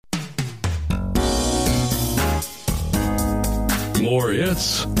More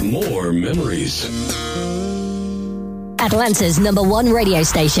hits, more memories. Atlanta's #1 radio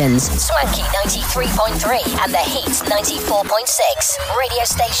stations, Swanky 93.3 and The Heat 94.6 radio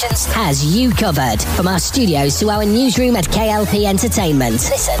stations, has you covered. From our studios to our newsroom at KLP Entertainment.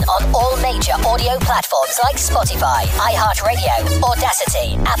 Listen on all major audio platforms like Spotify, iHeartRadio,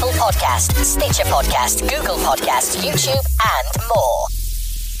 Audacity, Apple Podcast, Stitcher Podcast, Google Podcast, YouTube, and more.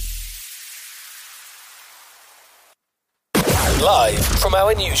 Live from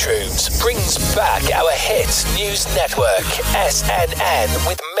our newsrooms brings back our hit news network, SNN,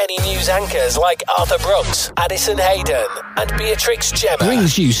 with many news anchors like Arthur Brooks, Addison Hayden, and Beatrix Gemma.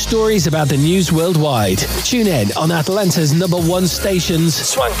 Brings you stories about the news worldwide. Tune in on Atlanta's #1 stations,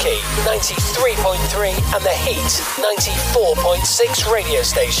 Swanky 93.3 and The Heat 94.6 radio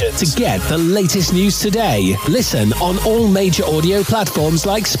stations. To get the latest news today, listen on all major audio platforms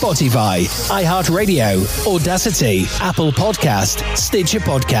like Spotify, iHeartRadio, Audacity, Apple Podcast, Stitcher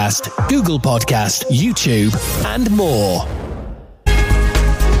Podcast, Google Podcast, YouTube, and more.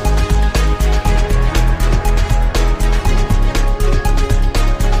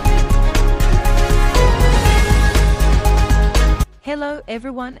 Hello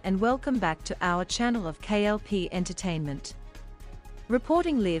everyone and welcome back to our channel of KLP Entertainment.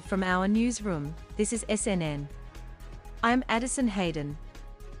 Reporting live from our newsroom, this is SNN. I'm Addison Hayden.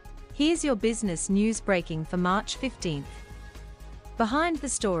 Here's your business news breaking for March 15th. Behind the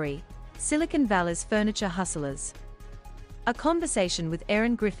story, Silicon Valley's furniture hustlers. A conversation with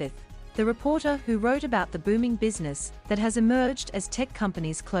Erin Griffith, the reporter who wrote about the booming business that has emerged as tech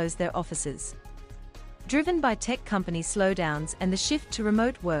companies close their offices. Driven by tech company slowdowns and the shift to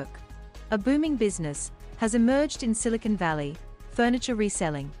remote work, a booming business has emerged in Silicon Valley, furniture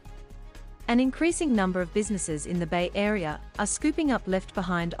reselling. An increasing number of businesses in the Bay Area are scooping up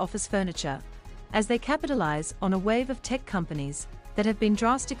left-behind office furniture as they capitalize on a wave of tech companies that have been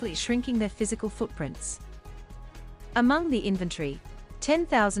drastically shrinking their physical footprints. Among the inventory,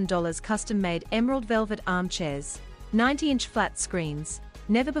 $10,000 custom-made emerald velvet armchairs, 90-inch flat screens,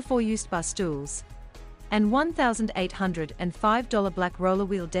 never-before-used bar stools, and $1,805 black roller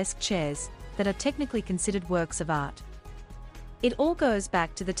wheel desk chairs that are technically considered works of art. It all goes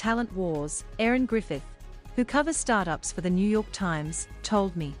back to the talent wars, Erin Griffith, who covers startups for the New York Times,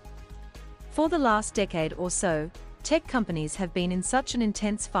 told me. For the last decade or so, tech companies have been in such an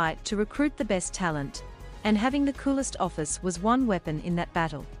intense fight to recruit the best talent, and having the coolest office was one weapon in that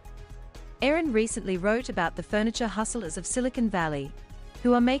battle. Erin recently wrote about the furniture hustlers of Silicon Valley,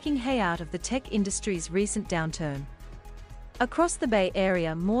 who are making hay out of the tech industry's recent downturn. Across the Bay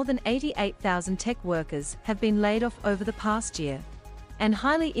Area, more than 88,000 tech workers have been laid off over the past year, and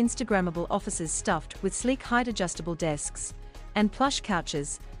highly Instagrammable offices stuffed with sleek height-adjustable desks and plush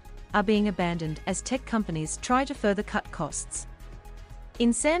couches are being abandoned as tech companies try to further cut costs.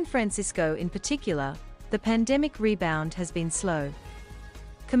 In San Francisco in particular, the pandemic rebound has been slow.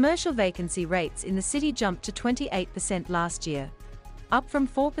 Commercial vacancy rates in the city jumped to 28% last year, up from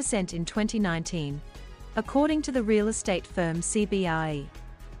 4% in 2019, according to the real estate firm CBRE.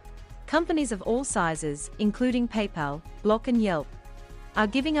 Companies of all sizes, including PayPal, Block and Yelp, are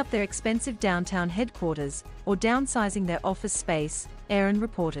giving up their expensive downtown headquarters or downsizing their office space, Erin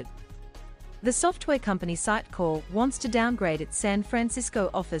reported. The software company Sitecore wants to downgrade its San Francisco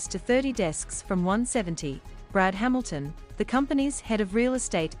office to 30 desks from 170, Brad Hamilton, the company's head of real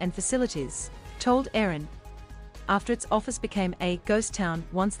estate and facilities, told Erin, after its office became a ghost town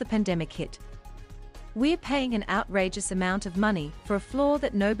once the pandemic hit. "We're paying an outrageous amount of money for a floor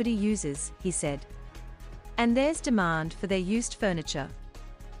that nobody uses," he said. "And there's demand for their used furniture.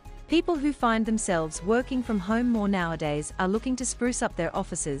 People who find themselves working from home more nowadays are looking to spruce up their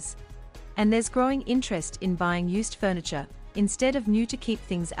offices, and there's growing interest in buying used furniture instead of new to keep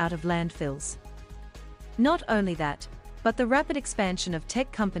things out of landfills." Not only that, but the rapid expansion of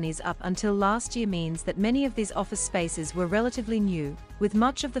tech companies up until last year means that many of these office spaces were relatively new, with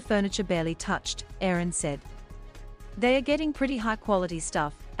much of the furniture barely touched, Erin said. "They are getting pretty high-quality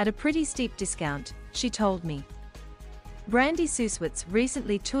stuff at a pretty steep discount," she told me. Brandy Suswitz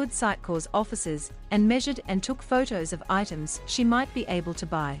recently toured Sitecore's offices and measured and took photos of items she might be able to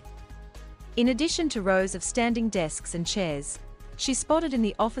buy. In addition to rows of standing desks and chairs, she spotted in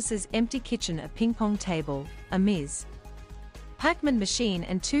the office's empty kitchen a ping-pong table, a Ms. Pac-Man machine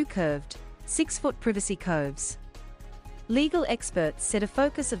and 2 curved, 6-foot privacy coves. Legal experts said a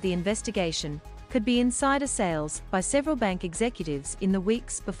focus of the investigation could be insider sales by several bank executives in the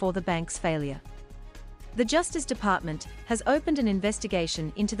weeks before the bank's failure. The Justice Department has opened an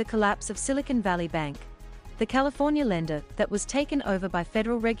investigation into the collapse of Silicon Valley Bank, the California lender that was taken over by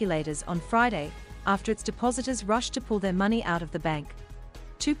federal regulators on Friday, after its depositors rushed to pull their money out of the bank.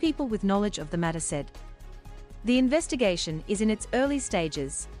 Two people with knowledge of the matter said. The investigation is in its early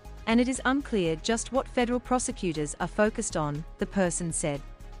stages, and it is unclear just what federal prosecutors are focused on, the person said.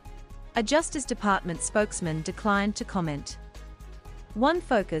 A Justice Department spokesman declined to comment. One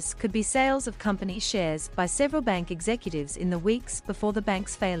focus could be sales of company shares by several bank executives in the weeks before the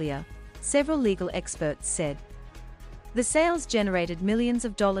bank's failure, several legal experts said. The sales generated millions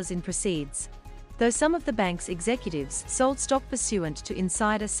of dollars in proceeds, though some of the bank's executives sold stock pursuant to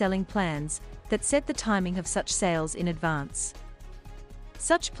insider selling plans that set the timing of such sales in advance.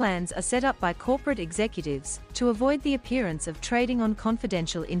 Such plans are set up by corporate executives to avoid the appearance of trading on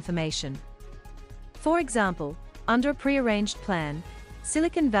confidential information. For example, under a prearranged plan,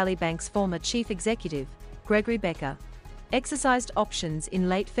 Silicon Valley Bank's former chief executive, Gregory Becker, exercised options in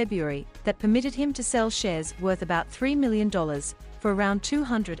late February that permitted him to sell shares worth about $3 million for around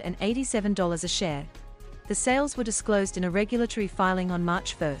 $287 a share. The sales were disclosed in a regulatory filing on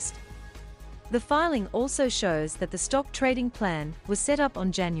March 1st. The filing also shows that the stock trading plan was set up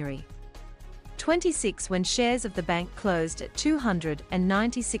on January 26 when shares of the bank closed at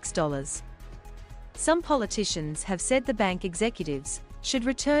 $296. Some politicians have said the bank executives should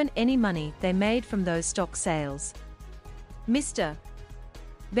return any money they made from those stock sales. Mr.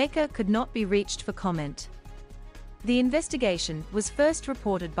 Becker could not be reached for comment. The investigation was first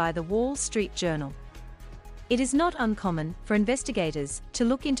reported by the Wall Street Journal. It is not uncommon for investigators to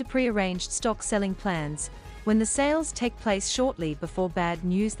look into prearranged stock selling plans when the sales take place shortly before bad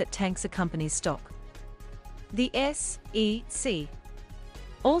news that tanks a company's stock. The SEC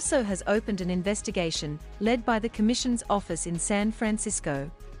also has opened an investigation led by the Commission's office in San Francisco,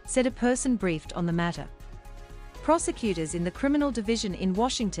 said a person briefed on the matter. Prosecutors in the Criminal Division in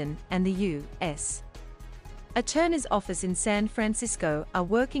Washington and the U.S. Attorney's Office in San Francisco are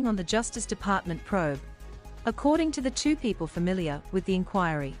working on the Justice Department probe, according to the two people familiar with the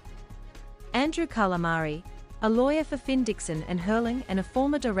inquiry. Andrew Calamari, a lawyer for Finn Dixon and Hurling and a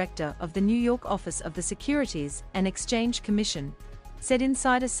former director of the New York office of the Securities and Exchange Commission, said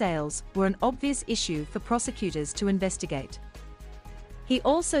insider sales were an obvious issue for prosecutors to investigate. He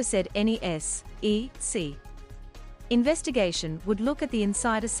also said any SEC investigation would look at the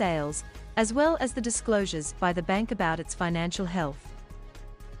insider sales as well as the disclosures by the bank about its financial health.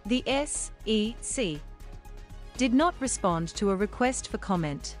 The SEC did not respond to a request for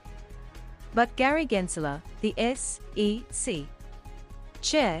comment. But Gary Gensler, the SEC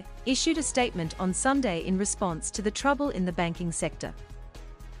chair, issued a statement on Sunday in response to the trouble in the banking sector.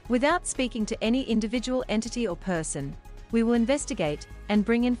 Without speaking to any individual entity or person, we will investigate and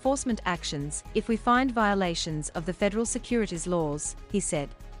bring enforcement actions if we find violations of the federal securities laws, he said.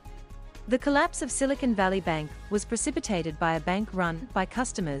 The collapse of Silicon Valley Bank was precipitated by a bank run by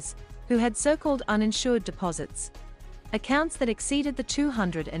customers who had so-called uninsured deposits, accounts that exceeded the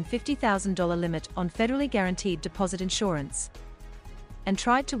 $250,000 limit on federally guaranteed deposit insurance, and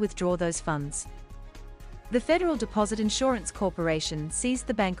tried to withdraw those funds. The Federal Deposit Insurance Corporation seized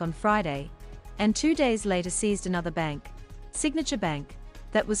the bank on Friday, and 2 days later seized another bank, Signature Bank,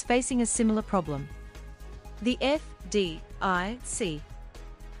 that was facing a similar problem. The FDIC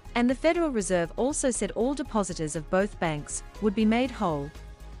and the Federal Reserve also said all depositors of both banks would be made whole,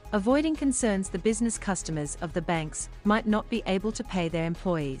 avoiding concerns the business customers of the banks might not be able to pay their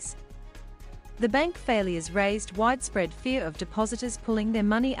employees. The bank failures raised widespread fear of depositors pulling their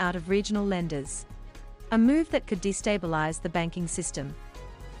money out of regional lenders, a move that could destabilize the banking system.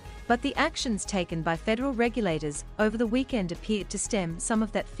 But the actions taken by federal regulators over the weekend appeared to stem some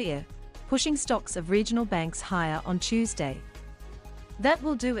of that fear, pushing stocks of regional banks higher on Tuesday. That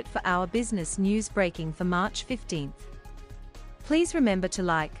will do it for our business news breaking for March 15th. Please remember to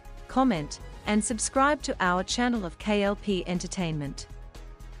like, comment, and subscribe to our channel of KLP Entertainment.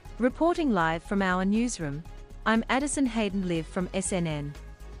 Reporting live from our newsroom, I'm Addison Hayden Live from SNN.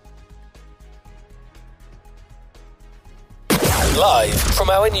 Live from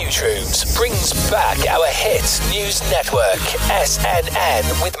our newsrooms brings back our hit news network,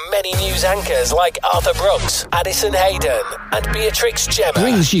 SNN, with many news anchors like Arthur Brooks, Addison Hayden, and Beatrix Gemma.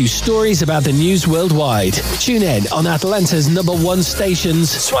 Brings you stories about the news worldwide. Tune in on Atlanta's #1 stations,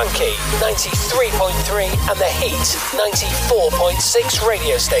 Swanky 93.3 and The Heat 94.6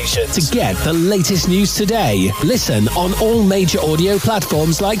 radio stations. To get the latest news today, listen on all major audio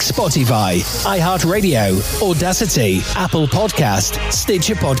platforms like Spotify, iHeartRadio, Audacity, Apple Podcast,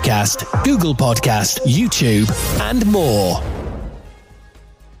 Stitcher Podcast, Google Podcast, YouTube, and more.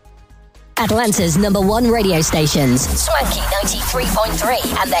 Atlanta's #1 radio stations, Swanky 93.3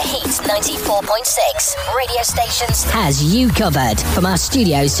 and The Heat 94.6 radio stations, has you covered. From our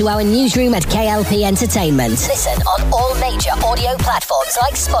studios to our newsroom at KLP Entertainment. Listen on all major audio platforms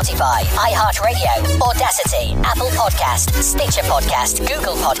like Spotify, iHeartRadio, Audacity, Apple Podcast, Stitcher Podcast,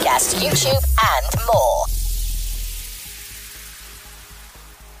 Google Podcast, YouTube, and more.